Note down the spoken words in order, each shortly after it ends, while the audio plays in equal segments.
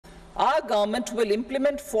our government will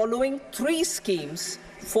implement following 3 schemes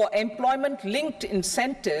for employment-linked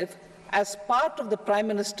incentive as part of the Prime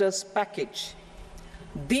Minister's package.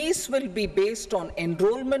 These will be based on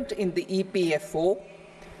enrollment in the EPFO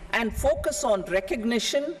and focus on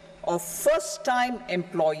recognition of first-time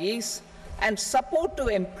employees and support to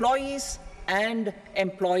employees and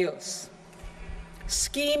employers.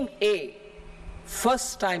 Scheme A,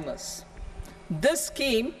 first-timers. This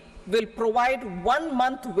scheme will provide 1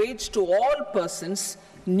 month wage to all persons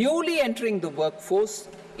newly entering the workforce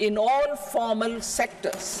in all formal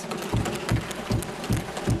sectors.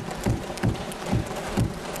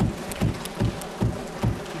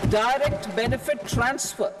 Direct benefit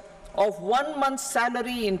transfer of 1 month's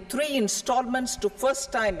salary in 3 installments to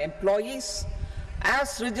first-time employees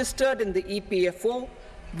as registered in the EPFO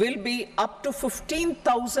will be up to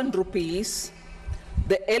 15,000 rupees.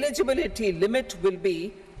 The eligibility limit will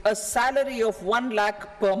be a salary of 1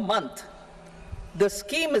 lakh per month. The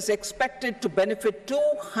scheme is expected to benefit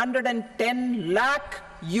 210 lakh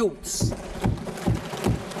youths.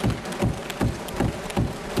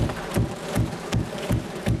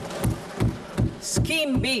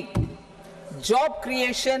 Scheme B, job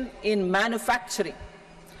creation in manufacturing.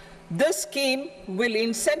 This scheme will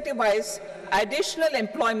incentivize additional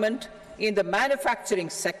employment in the manufacturing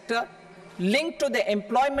sector linked to the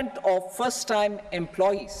employment of first-time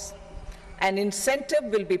employees. An incentive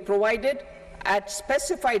will be provided at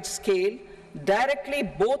specified scale directly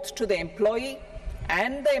both to the employee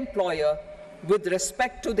and the employer with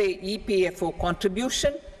respect to the EPFO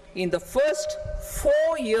contribution in the first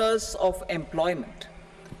 4 years of employment.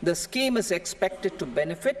 The scheme is expected to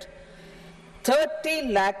benefit 30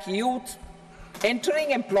 lakh youth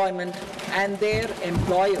entering employment and their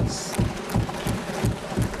employers.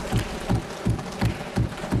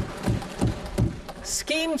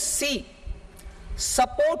 Scheme C,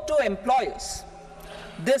 support to employers.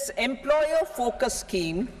 This employer-focused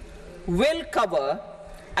scheme will cover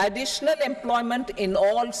additional employment in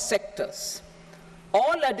all sectors.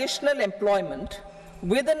 All additional employment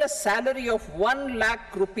within a salary of 1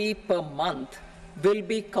 lakh rupee per month will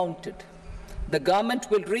be counted. The government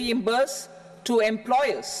will reimburse to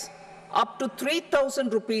employers up to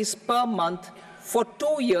 3,000 rupees per month for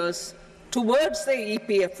 2 years towards the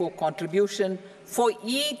EPFO contribution for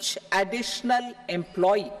each additional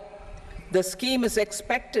employee. The scheme is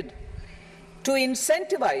expected to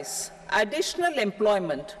incentivize additional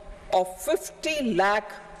employment of 50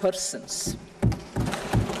 lakh persons.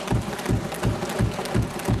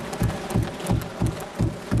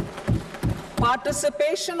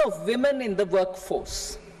 Participation of women in the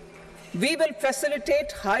workforce. We will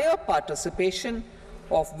facilitate higher participation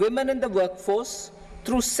of women in the workforce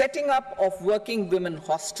through setting up of working women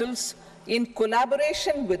hostels in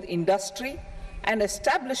collaboration with industry and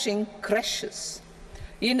establishing creches.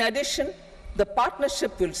 In addition, the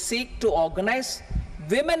partnership will seek to organize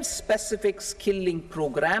women-specific skilling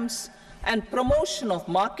programs and promotion of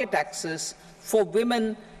market access for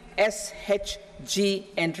women SHG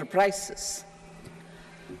enterprises.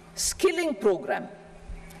 Skilling program.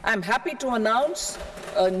 I'm happy to announce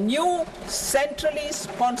a new centrally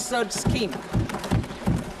sponsored scheme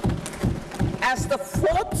as the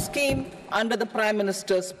 4th scheme under the Prime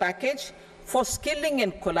Minister's package for skilling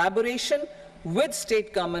in collaboration with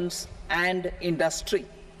state governments and industry.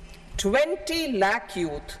 20 lakh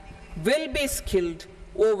youth will be skilled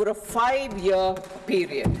over a 5-year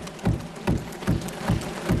period.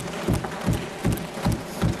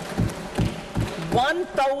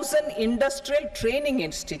 "1,000 industrial training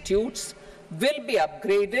institutes will be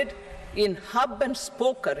upgraded in hub and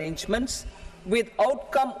spoke arrangements with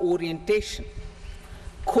outcome orientation.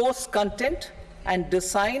 Course content and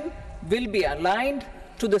design will be aligned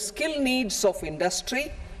to the skill needs of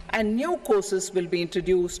industry, and new courses will be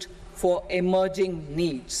introduced for emerging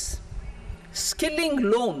needs." Skilling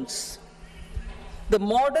loans. The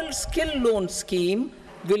model skill loan scheme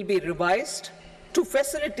will be revised to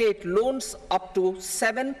facilitate loans up to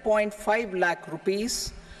 7.5 lakh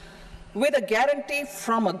rupees with a guarantee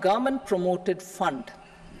from a government-promoted fund.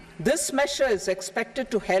 This measure is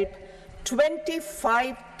expected to help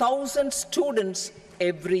 25,000 students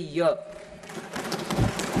every year.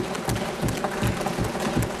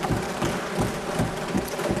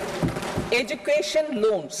 Education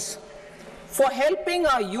loans. For helping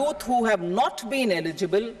our youth who have not been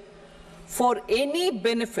eligible for any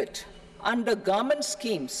benefit under government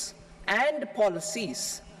schemes and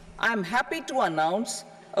policies, I am happy to announce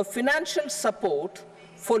a financial support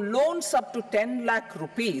for loans up to 10 lakh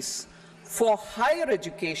rupees for higher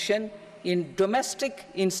education in domestic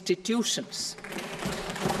institutions.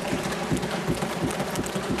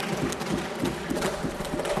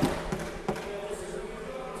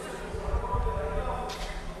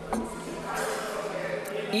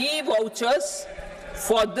 E-vouchers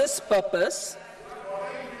for this purpose.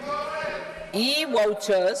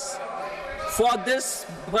 E-vouchers for this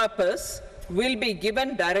purpose will be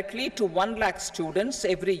given directly to 1 lakh students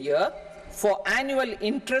every year for annual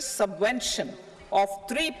interest subvention of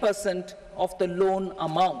 3% of the loan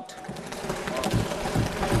amount.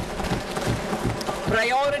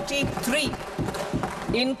 Priority 3,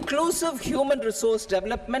 inclusive human resource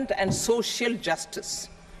development and social justice,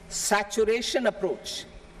 saturation approach.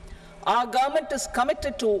 Our government is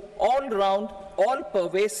committed to all-round,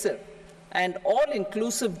 all-pervasive and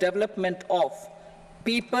all-inclusive development of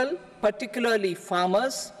people, particularly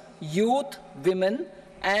farmers, youth, women,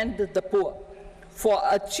 and the poor. For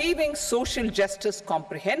achieving social justice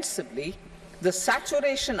comprehensively, the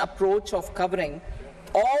saturation approach of covering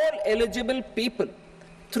all eligible people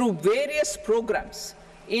through various programs,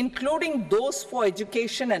 including those for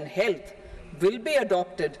education and health, will be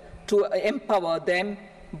adopted to empower them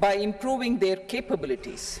by improving their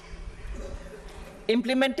capabilities.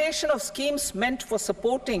 Implementation of schemes meant for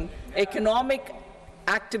supporting economic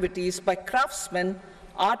activities by craftsmen,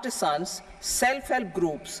 artisans, self-help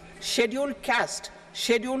groups, scheduled caste,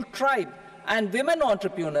 scheduled tribe, and women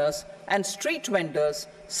entrepreneurs and street vendors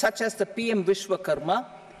such as the PM Vishwakarma,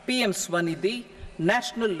 PM Swanidhi,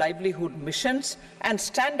 National Livelihood Missions, and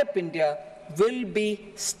Stand Up India will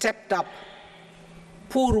be stepped up.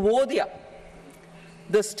 Purvodaya.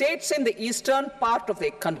 The states in the eastern part of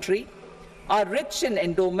the country are rich in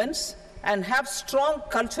endowments and have strong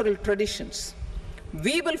cultural traditions.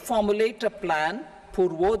 We will formulate a plan,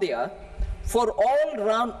 Purvodaya, for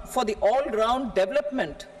the all-round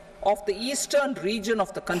development of the eastern region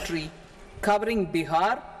of the country, covering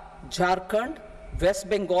Bihar, Jharkhand, West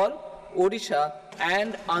Bengal, Odisha,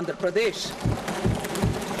 and Andhra Pradesh.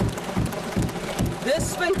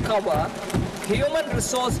 This will cover human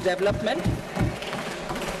resource development,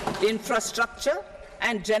 infrastructure,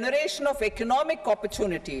 and generation of economic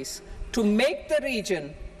opportunities to make the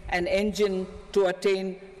region an engine to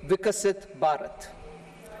attain Vikasit Bharat.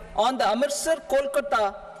 On the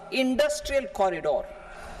Amritsar-Kolkata Industrial Corridor,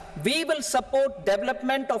 we will support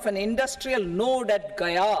development of an industrial node at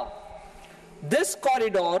Gaya. This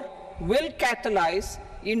corridor will catalyze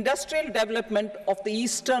industrial development of the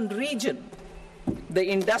eastern region. The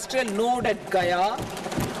industrial node at Gaya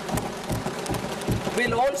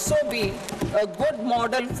will also be a good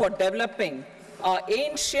model for developing our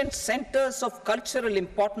ancient centers of cultural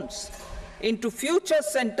importance into future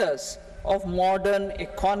centers of modern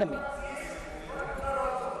economy.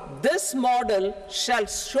 This model shall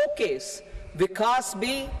showcase Vikas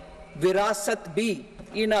B, Virasat B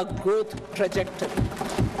in a growth trajectory.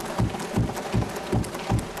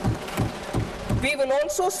 We will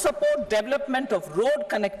also support development of road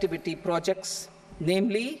connectivity projects,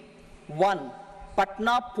 namely 1.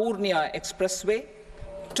 Patna-Purnia Expressway,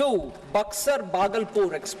 2.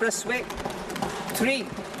 Buxar-Bhagalpur Expressway, 3.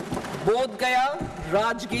 Bodh Gaya,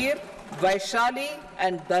 Rajgir, Vaishali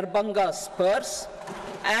and Darbhanga spurs,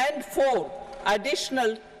 and 4.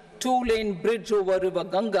 Additional 2-lane bridge over River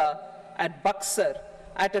Ganga at Buxar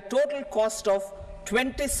at a total cost of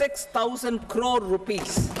 26,000 crore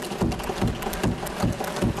rupees.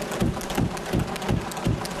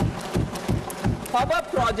 Power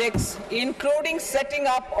projects, including setting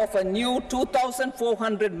up of a new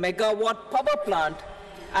 2,400 megawatt power plant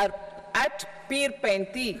at Pir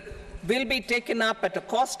Painti, will be taken up at a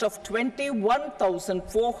cost of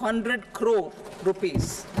 21,400 crore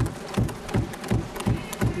rupees.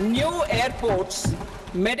 New airports,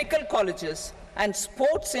 medical colleges, and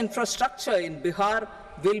sports infrastructure in Bihar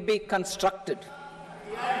will be constructed.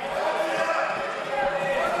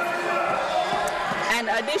 An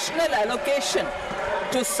additional allocation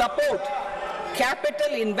to support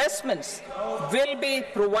capital investments will be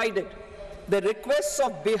provided. The requests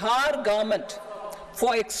of Bihar government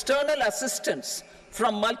for external assistance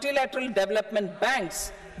from multilateral development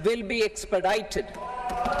banks will be expedited.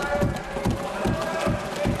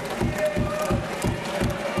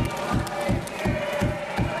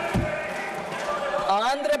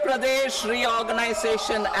 Andhra Pradesh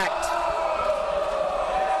Reorganization Act.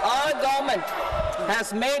 Our government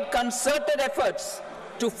has made concerted efforts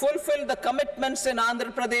to fulfill the commitments in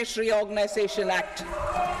Andhra Pradesh Reorganization Act.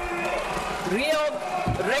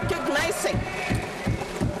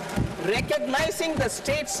 Recognizing the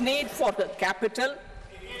state's need for the capital,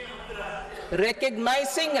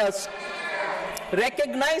 recognizing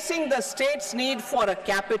the state's need for a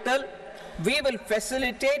capital, we will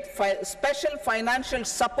facilitate special financial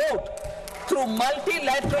support through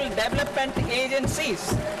multilateral development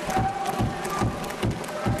agencies.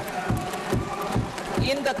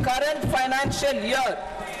 In the current financial year,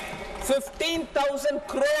 15,000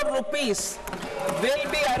 crore rupees will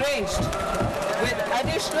be arranged with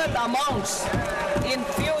additional amounts in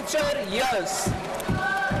future years.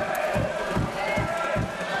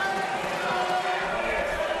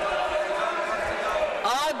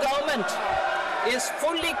 Our government is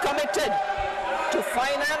fully committed to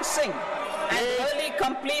financing and early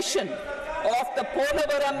completion of the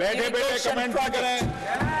Polavaram irrigation project,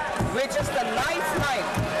 which is the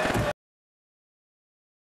lifeline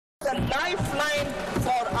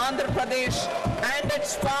for Andhra Pradesh and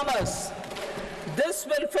its farmers. This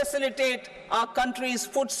will facilitate our country's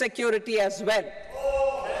food security as well.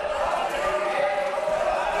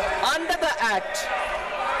 Under the Act,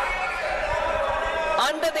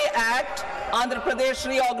 Andhra Pradesh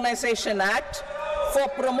Reorganization Act, for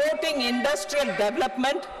promoting industrial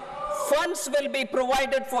development, funds will be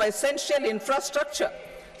provided for essential infrastructure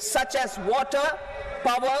such as water,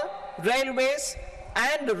 power, railways,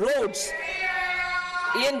 and roads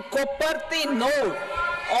in Kopparthi node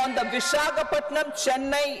on the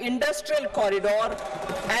Visakhapatnam-Chennai Industrial Corridor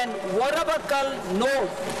and Varavakal node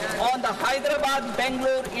on the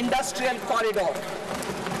Hyderabad-Bangalore Industrial Corridor.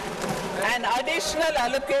 An additional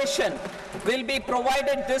allocation will be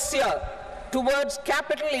provided this year towards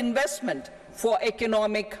capital investment for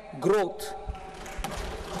economic growth.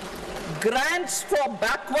 Grants for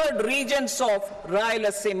backward regions of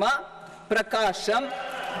Rayalaseema, Prakasham,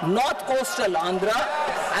 North Coastal Andhra,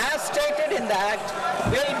 as stated in the Act,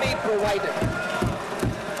 will be provided.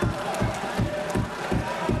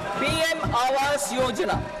 PM Awas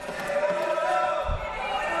Yojana.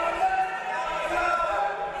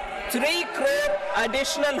 3 crore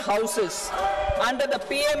additional houses under the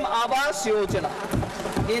PM Awas Yojana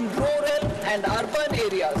in rural and urban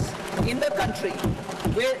areas in the country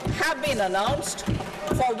have been announced,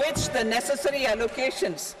 for which the necessary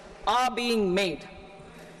allocations are being made.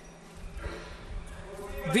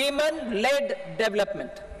 Women-led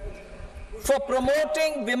development. For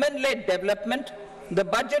promoting women-led development, the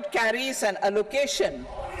budget carries an allocation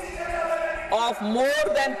of more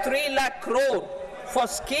than 3 lakh crore for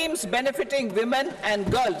schemes benefiting women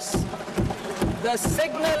and girls. This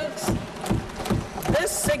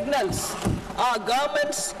signals our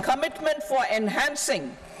government's commitment for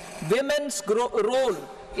enhancing women's role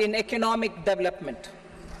in economic development.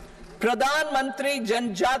 Pradhan Mantri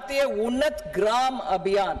Janjatiya Unnat Gram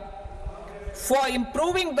Abhiyan. For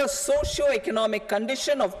improving the socio-economic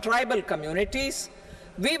condition of tribal communities,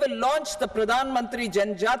 we will launch the Pradhan Mantri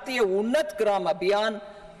Janjatiya Unnat Gram Abhiyan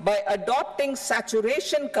by adopting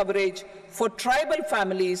saturation coverage for tribal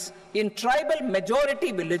families in tribal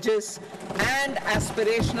majority villages and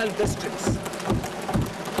aspirational districts.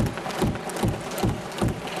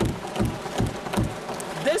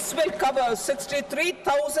 This will cover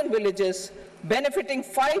 63,000 villages, benefiting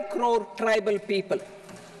 5 crore tribal people.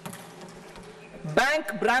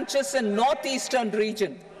 Bank branches in northeastern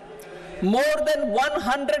region. More than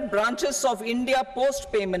 100 branches of India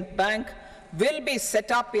Post Payment Bank will be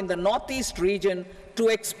set up in the northeast region to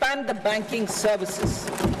expand the banking services.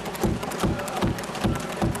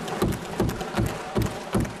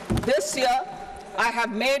 This year, I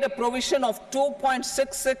have made a provision of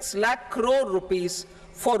 2.66 lakh crore rupees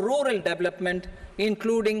for rural development,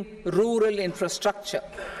 including rural infrastructure.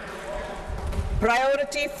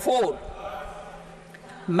 Priority 4,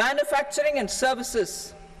 manufacturing and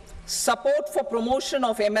services, support for promotion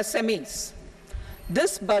of MSMEs.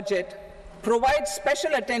 This budget provides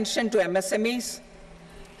special attention to MSMEs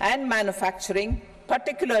and manufacturing,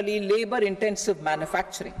 particularly labor-intensive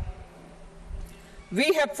manufacturing.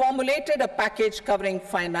 We have formulated a package covering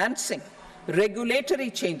financing,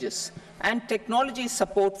 regulatory changes, and technology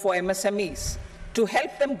support for MSMEs to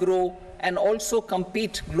help them grow and also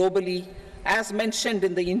compete globally, as mentioned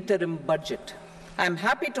in the interim budget. I am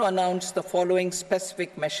happy to announce the following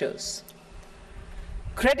specific measures.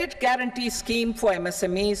 Credit guarantee scheme for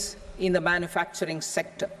MSMEs in the manufacturing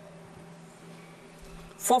sector.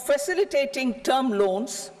 For facilitating term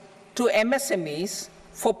loans to MSMEs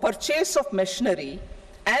for purchase of machinery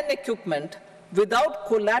and equipment without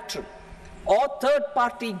collateral or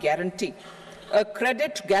third-party guarantee, a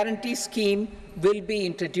credit guarantee scheme will be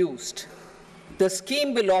introduced. The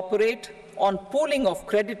scheme will operate on pooling of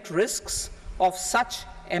credit risks of such